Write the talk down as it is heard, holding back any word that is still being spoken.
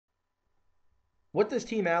What does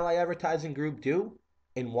Team Ally Advertising Group do,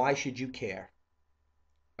 and why should you care?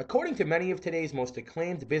 According to many of today's most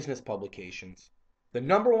acclaimed business publications, the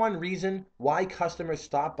number one reason why customers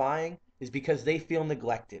stop buying is because they feel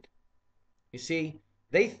neglected. You see,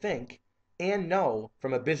 they think and know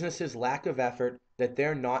from a business's lack of effort that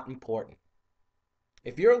they're not important.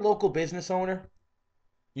 If you're a local business owner,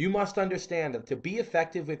 you must understand that to be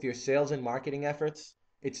effective with your sales and marketing efforts,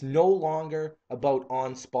 it's no longer about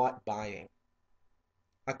on spot buying.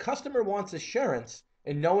 A customer wants assurance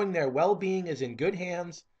in knowing their well being is in good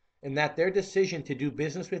hands and that their decision to do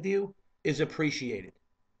business with you is appreciated.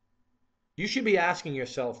 You should be asking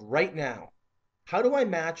yourself right now, how do I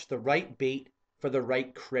match the right bait for the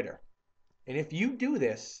right critter? And if you do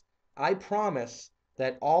this, I promise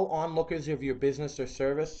that all onlookers of your business or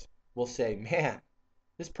service will say, man,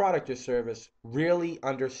 this product or service really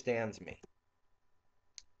understands me.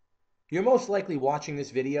 You're most likely watching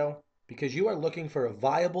this video because you are looking for a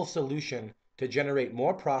viable solution to generate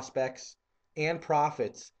more prospects and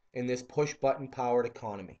profits in this push button powered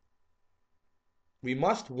economy. We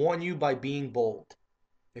must warn you by being bold.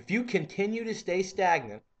 If you continue to stay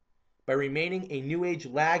stagnant by remaining a new age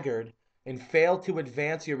laggard and fail to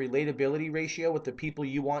advance your relatability ratio with the people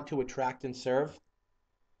you want to attract and serve,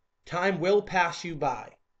 time will pass you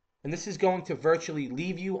by. And this is going to virtually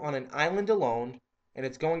leave you on an island alone, and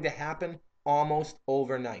it's going to happen almost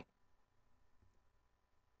overnight.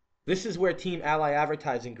 This is where Team Ally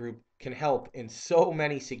Advertising Group can help in so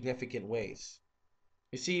many significant ways.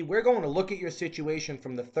 You see, we're going to look at your situation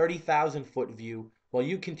from the 30,000-foot view while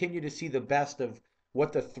you continue to see the best of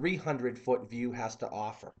what the 300-foot view has to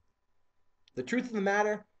offer. The truth of the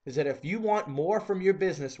matter is that if you want more from your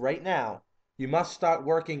business right now, you must start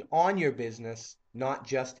working on your business, not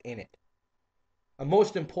just in it. A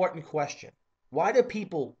most important question: why do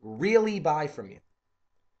people really buy from you?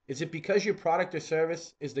 Is it because your product or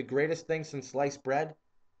service is the greatest thing since sliced bread?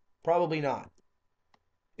 Probably not.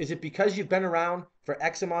 Is it because you've been around for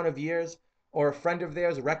X amount of years or a friend of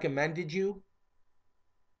theirs recommended you?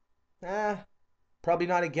 Probably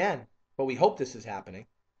not again, but we hope this is happening.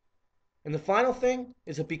 And the final thing,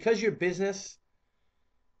 is it because your business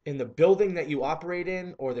in the building that you operate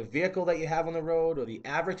in, or the vehicle that you have on the road, or the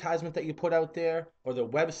advertisement that you put out there, or the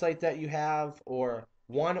website that you have, or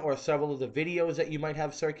one or several of the videos that you might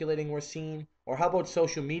have circulating or seen, or how about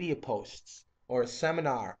social media posts, or a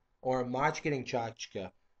seminar, or a marketing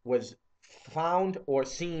tchotchke was found or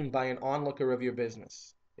seen by an onlooker of your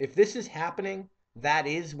business? If this is happening, that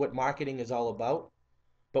is what marketing is all about.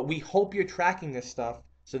 But we hope you're tracking this stuff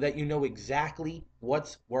so that you know exactly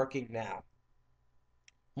what's working now.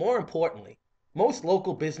 More importantly, most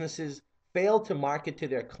local businesses fail to market to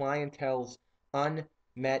their clientele's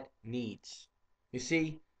unmet needs. You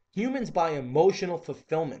see, humans buy emotional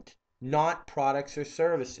fulfillment, not products or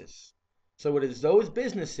services. So it is those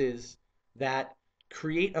businesses that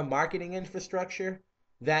create a marketing infrastructure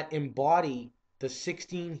that embody the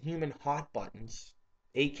 16 human hot buttons,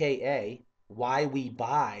 aka why we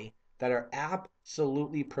buy, that are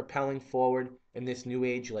absolutely propelling forward in this new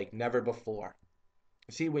age like never before.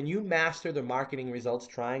 See, when you master the marketing results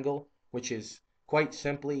triangle, which is quite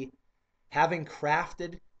simply having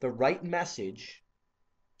crafted the right message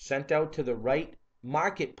sent out to the right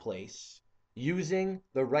marketplace using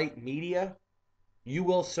the right media, you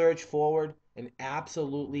will surge forward and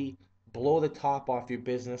absolutely blow the top off your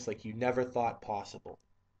business like you never thought possible.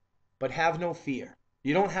 But have no fear.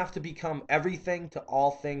 You don't have to become everything to all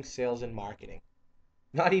things sales and marketing.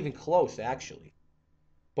 Not even close, actually.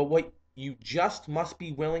 But what you just must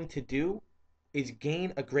be willing to do is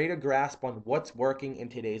gain a greater grasp on what's working in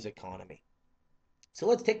today's economy. So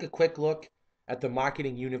let's take a quick look at the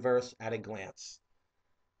marketing universe at a glance.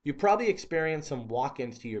 You probably experience some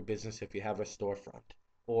walk-ins to your business if you have a storefront,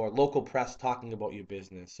 or local press talking about your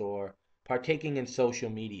business, or partaking in social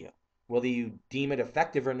media. Whether you deem it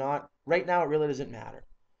effective or not, right now it really doesn't matter.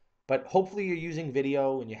 But hopefully you're using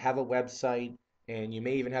video and you have a website and you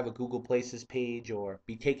may even have a Google Places page or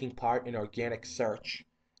be taking part in organic search.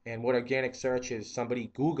 And what organic search is, somebody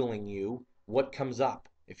Googling you, what comes up.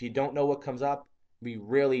 If you don't know what comes up, we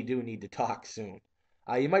really do need to talk soon.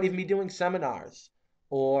 You might even be doing seminars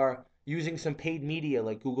or using some paid media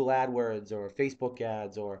like Google AdWords or Facebook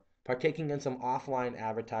ads, or partaking in some offline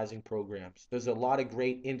advertising programs. There's a lot of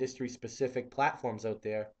great industry specific platforms out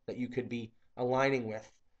there that you could be aligning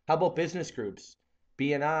with. How about business groups?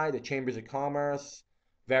 BNI, the Chambers of Commerce,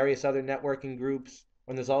 various other networking groups.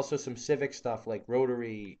 And there's also some civic stuff like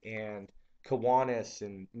Rotary and Kiwanis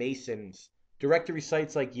and Masons. Directory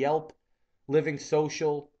sites like Yelp, Living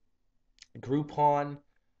Social, Groupon,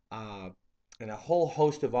 uh, and a whole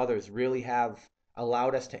host of others really have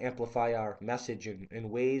allowed us to amplify our message in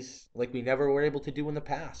ways like we never were able to do in the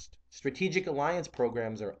past. Strategic alliance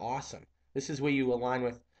programs are awesome. This is where you align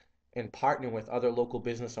with and partner with other local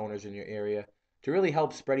business owners in your area to really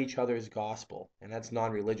help spread each other's gospel, and that's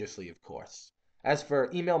non-religiously, of course. As for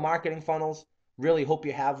email marketing funnels, really hope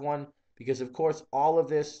you have one because, of course, all of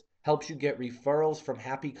this helps you get referrals from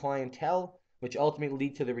happy clientele, which ultimately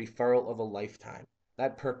lead to the referral of a lifetime.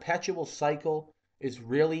 That perpetual cycle is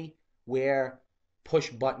really where push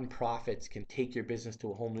button profits can take your business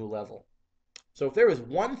to a whole new level. So if there is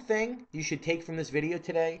one thing you should take from this video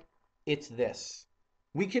today, it's this.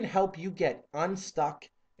 We can help you get unstuck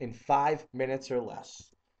in 5 minutes or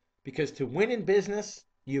less. Because to win in business,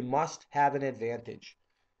 you must have an advantage.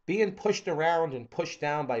 Being pushed around and pushed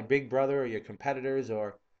down by Big Brother or your competitors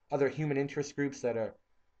or other human interest groups that are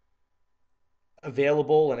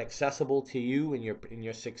available and accessible to you in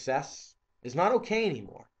your success is not okay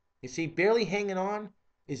anymore. You see, barely hanging on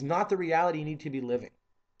is not the reality you need to be living.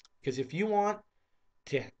 Because if you want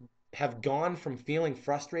to have gone from feeling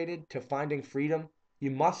frustrated to finding freedom, you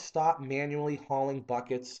must stop manually hauling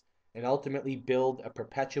buckets and ultimately build a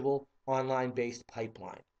perpetual online-based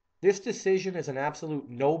pipeline. This decision is an absolute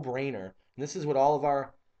no-brainer, and this is what all of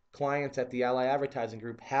our clients at the Ally Advertising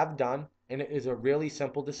Group have done, and it is a really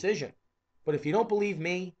simple decision. But if you don't believe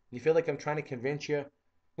me, you feel like I'm trying to convince you,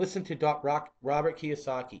 listen to Robert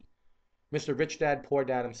Kiyosaki, Mr. Rich Dad Poor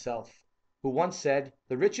Dad himself, who once said,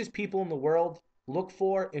 "The richest people in the world look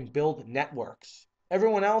for and build networks.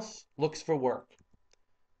 Everyone else looks for work."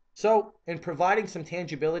 So, in providing some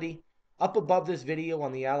tangibility, up above this video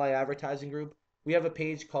on the Ally Advertising Group, we have a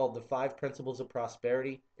page called The 5 Principles of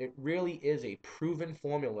Prosperity. It really is a proven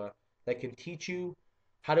formula that can teach you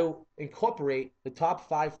how to incorporate the top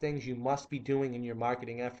 5 things you must be doing in your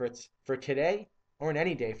marketing efforts for today, or in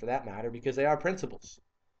any day for that matter, because they are principles.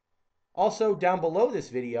 Also, down below this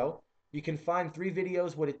video, you can find 3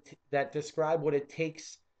 videos that describe what it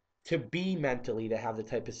takes to be mentally to have the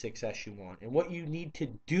type of success you want and what you need to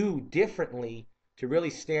do differently to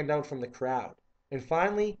really stand out from the crowd. And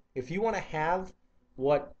finally, if you want to have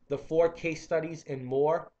what the 4 case studies and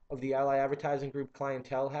more of the Ally Advertising Group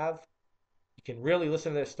clientele have, you can really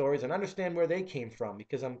listen to their stories and understand where they came from,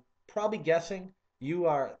 because I'm probably guessing you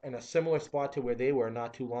are in a similar spot to where they were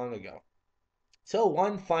not too long ago. So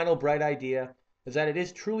one final bright idea is that it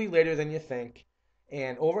is truly later than you think.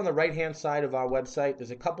 And over on the right-hand side of our website,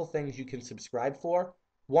 there's a couple things you can subscribe for.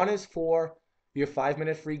 One is for your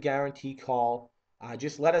 5-minute free guarantee call.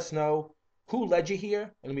 Just let us know who led you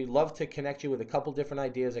here, and we'd love to connect you with a couple different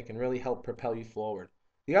ideas that can really help propel you forward.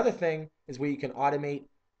 The other thing is where you can automate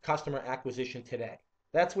customer acquisition today.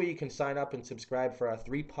 That's where you can sign up and subscribe for our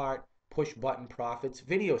 3-part Push Button Profits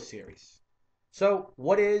video series. So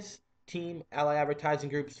what is Team Ally Advertising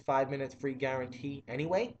Group's 5 minutes free guarantee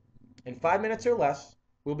anyway? In 5 minutes or less,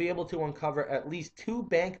 we'll be able to uncover at least 2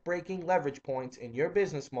 bank-breaking leverage points in your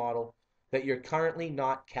business model that you're currently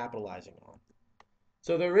not capitalizing on.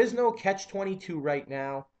 So there is no catch-22 right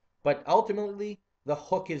now, but ultimately the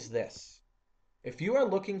hook is this. If you are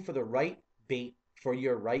looking for the right bait for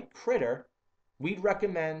your right critter, we'd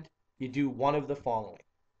recommend you do one of the following.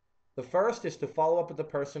 The first is to follow up with the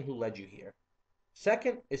person who led you here.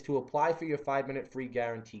 Second is to apply for your 5-minute free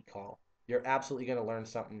guarantee call. You're absolutely going to learn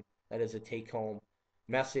something that is a take-home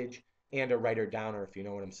message and a writer-downer, if you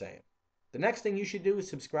know what I'm saying. The next thing you should do is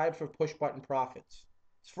subscribe for Push Button Profits.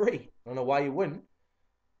 It's free. I don't know why you wouldn't.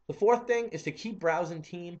 The fourth thing is to keep browsing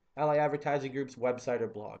Team Ally Advertising Group's website or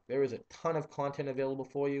blog. There is a ton of content available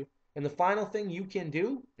for you. And the final thing you can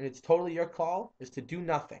do, and it's totally your call, is to do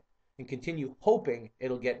nothing and continue hoping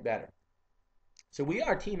it'll get better. So we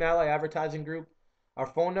are Team Ally Advertising Group. Our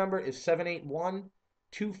phone number is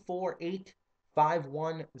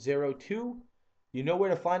 781-248-5102. You know where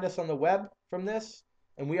to find us on the web from this,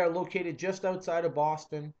 and we are located just outside of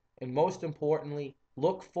Boston. And most importantly,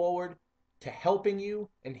 look forward to helping you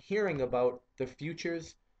and hearing about the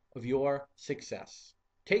futures of your success.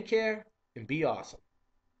 Take care and be awesome.